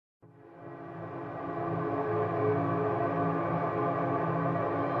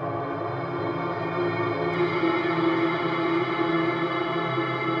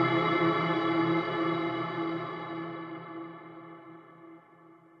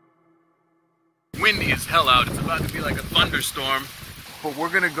windy as hell out. It's about to be like a thunderstorm. But we're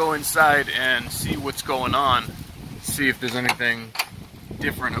gonna go inside and see what's going on. See if there's anything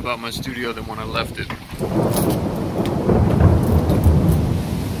different about my studio than when I left it.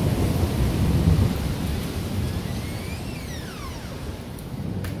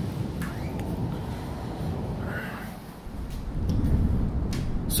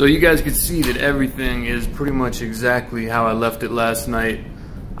 So you guys can see that everything is pretty much exactly how I left it last night.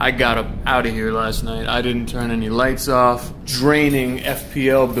 I got up out of here last night. I didn't turn any lights off. Draining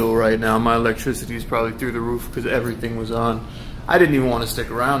FPL bill right now. My electricity is probably through the roof because everything was on. I didn't even want to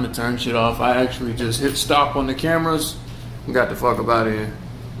stick around to turn shit off. I actually just hit stop on the cameras and got the fuck up out of here.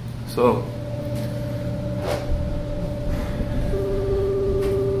 So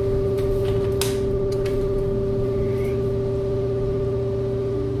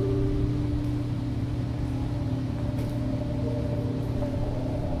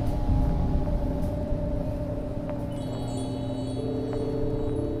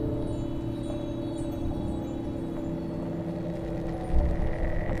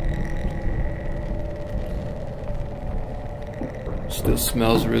still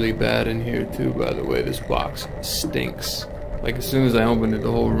smells really bad in here too, by the way. This box stinks. Like as soon as I opened it,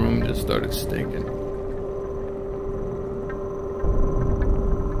 the whole room just started stinking.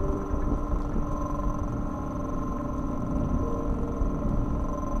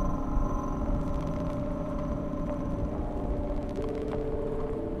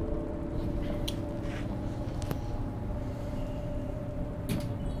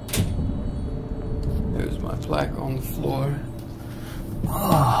 There's my plaque on the floor.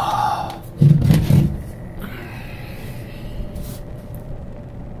 Oh.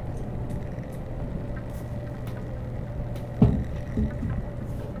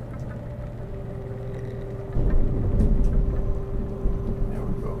 There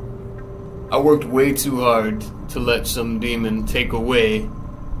we go. I worked way too hard to let some demon take away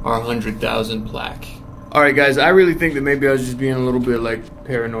our 100,000 plaque. Alright guys, I really think that maybe I was just being a little bit like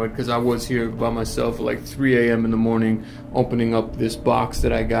paranoid because I was here by myself at like 3 a.m. in the morning opening up this box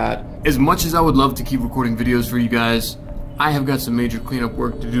that I got. As much as I would love to keep recording videos for you guys, I have got some major cleanup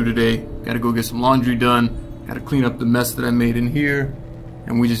work to do today. Gotta go get some laundry done, gotta clean up the mess that I made in here,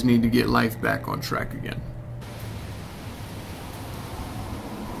 and we just need to get life back on track again.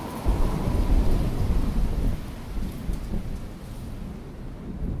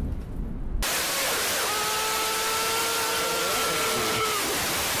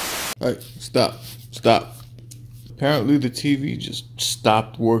 Alright, stop. Apparently the TV just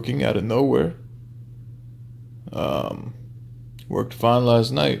stopped working out of nowhere. Worked fine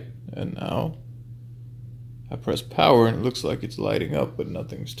last night, and now I press power and it looks like it's lighting up, but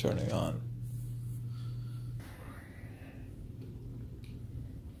nothing's turning on.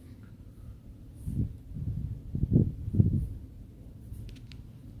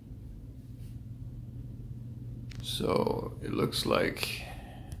 So it looks like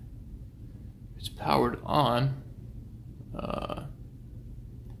it's powered on.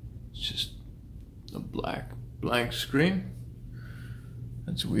 It's just a blank screen.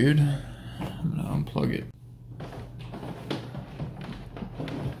 That's weird. I'm gonna unplug it.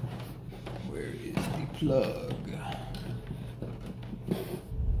 Where is the plug?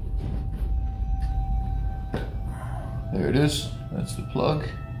 There it is. That's the plug.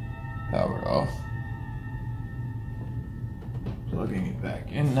 Powered off. Plugging it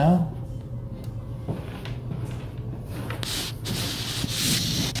back in now.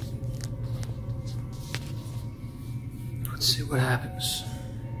 Let's see what happens.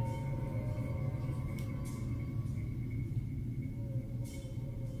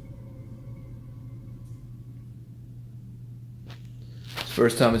 It's the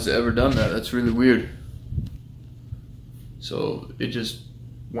first time it's ever done that. That's really weird. So it just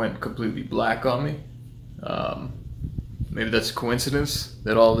went completely black on me. Maybe that's a coincidence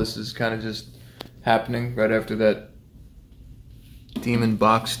that all this is kind of just happening right after that demon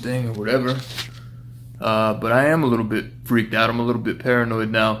box thing or whatever. But I am a little bit freaked out. I'm a little bit paranoid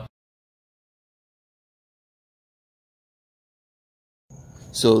now.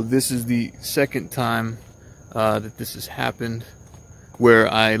 So this is the second time that this has happened, where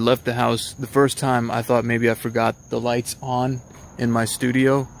I left the house. The first time I thought maybe I forgot the lights on in my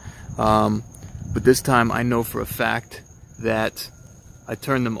studio. But this time I know for a fact that I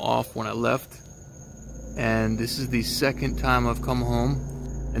turned them off when I left. And this is the second time I've come home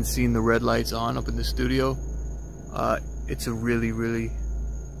and seen the red lights on up in the studio. It's a really, really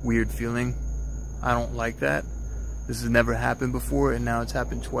weird feeling. I don't like that. This has never happened before, and now it's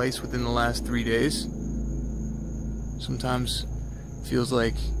happened twice within the last 3 days. Sometimes it feels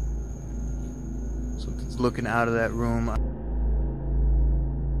like Something's looking out of that room.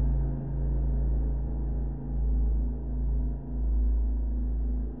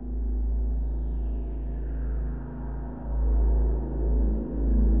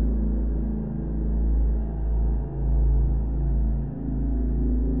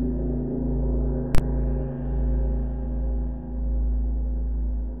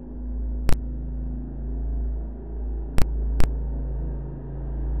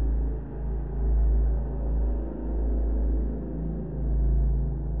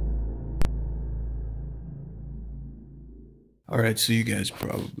 Alright, so you guys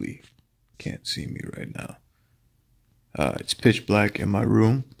probably can't see me right now. It's pitch black in my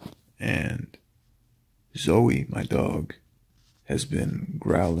room, and Zoe, my dog, has been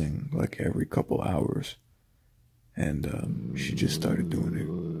growling like every couple hours. And she just started doing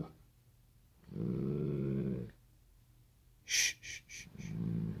it. Shh, shh, shh, shh.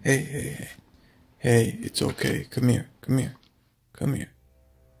 Hey, hey, hey. Hey, it's okay. Come here, come here, come here.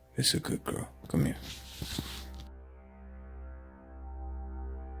 It's a good girl. Come here.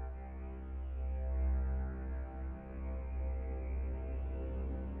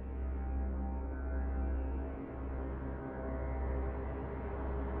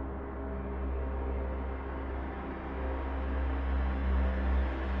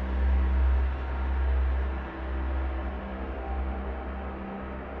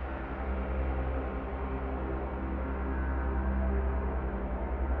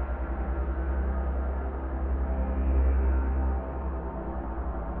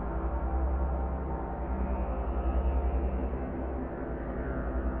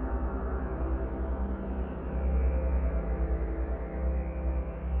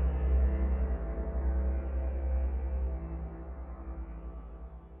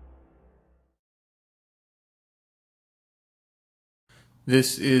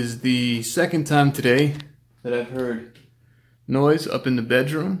 This is the second time today that I've heard noise up in the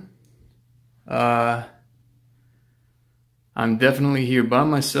bedroom. I'm definitely here by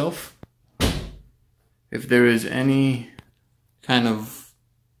myself. If there is any kind of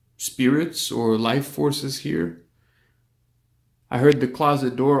spirits or life forces here. I heard the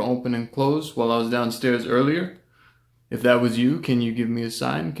closet door open and close while I was downstairs earlier. If that was you, can you give me a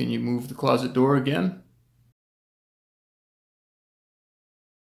sign? Can you move the closet door again?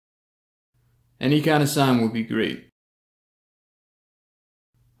 Any kind of sign would be great.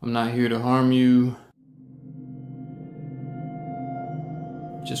 I'm not here to harm you.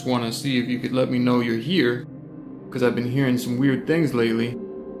 Just want to see if you could let me know you're here, because I've been hearing some weird things lately.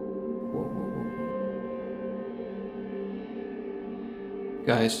 Whoa, whoa, whoa.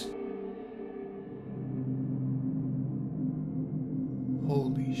 Guys.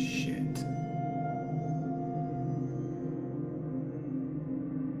 Holy shit.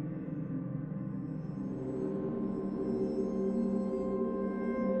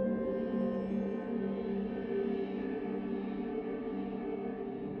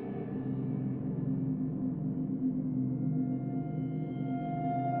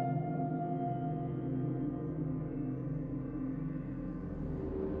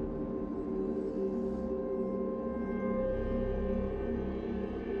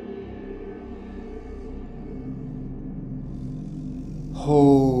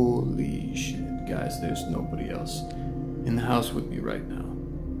 Holy shit, guys, there's nobody else in the house with me right now.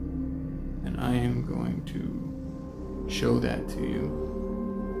 And I am going to show that to you.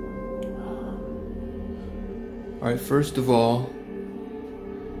 Alright, first of all,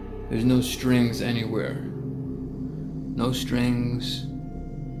 there's no strings anywhere. No strings,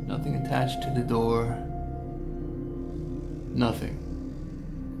 nothing attached to the door, nothing.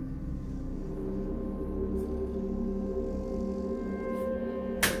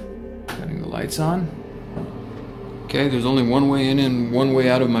 Turning the lights on. Okay, there's only one way in and one way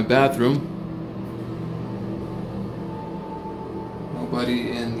out of my bathroom.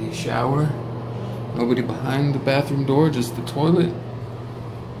 Nobody in the shower. Nobody behind the bathroom door, just the toilet.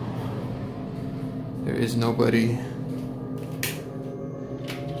 There is nobody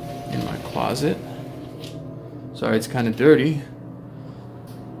in my closet. Sorry, it's kind of dirty.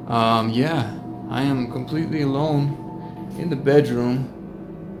 Yeah, I am completely alone in the bedroom.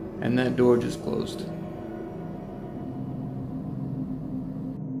 And that door just closed.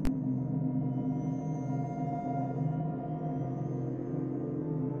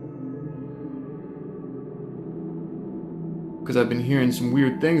 Because I've been hearing some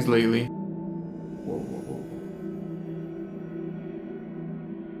weird things lately. Whoa, whoa, whoa.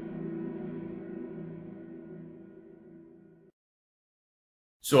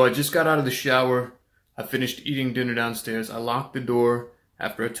 So I just got out of the shower. I finished eating dinner downstairs. I locked the door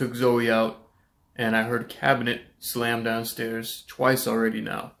after I took Zoe out, and I heard a cabinet slam downstairs twice already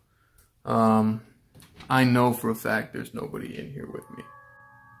now. I know for a fact there's nobody in here with me.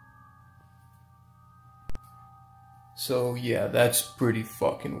 So yeah, that's pretty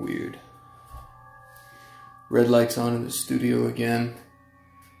fucking weird. Red lights on in the studio again.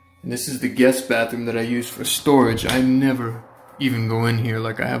 And this is the guest bathroom that I use for storage. I never even go in here.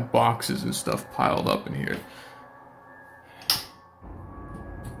 Like, I have boxes and stuff piled up in here.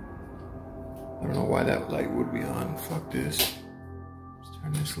 I don't know why that light would be on. Fuck this. Let's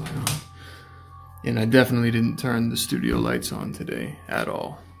turn this light on. And I definitely didn't turn the studio lights on today at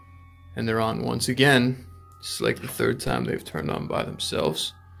all. And they're on once again. It's like the third time they've turned on by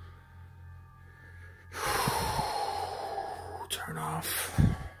themselves. Turn off.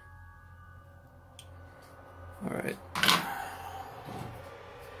 Alright.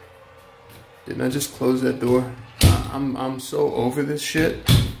 Didn't I just close that door? I'm so over this shit.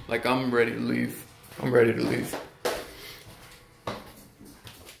 Like, I'm ready to leave. I'm ready to leave.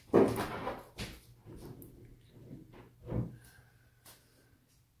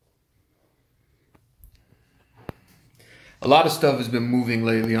 A lot of stuff has been moving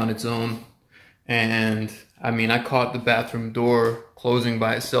lately on its own. And, I mean, I caught the bathroom door closing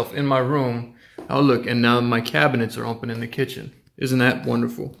by itself in my room. Oh, look, and now my cabinets are open in the kitchen. Isn't that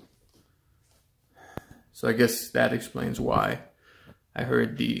wonderful? So I guess that explains why I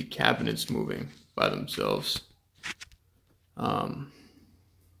heard the cabinets moving by themselves. I'm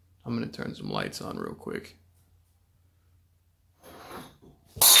gonna turn some lights on real quick.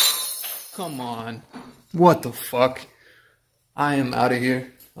 Come on. What the fuck? I am out of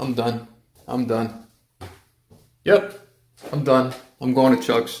here. I'm done. I'm done. Yep, I'm done. I'm going to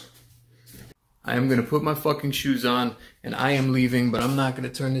Chuck's. I am going to put my fucking shoes on, and I am leaving, but I'm not going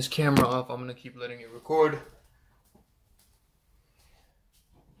to turn this camera off. I'm going to keep letting it record.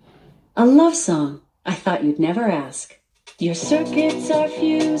 A love song. I thought you'd never ask. Your circuits are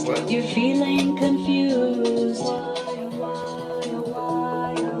fused. What? You're feeling confused.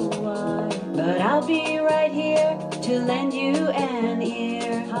 But I'll be right here to lend you an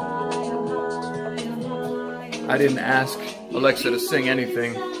ear. I didn't ask Alexa to sing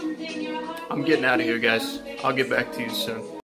anything. I'm getting out of here, guys. I'll get back to you soon.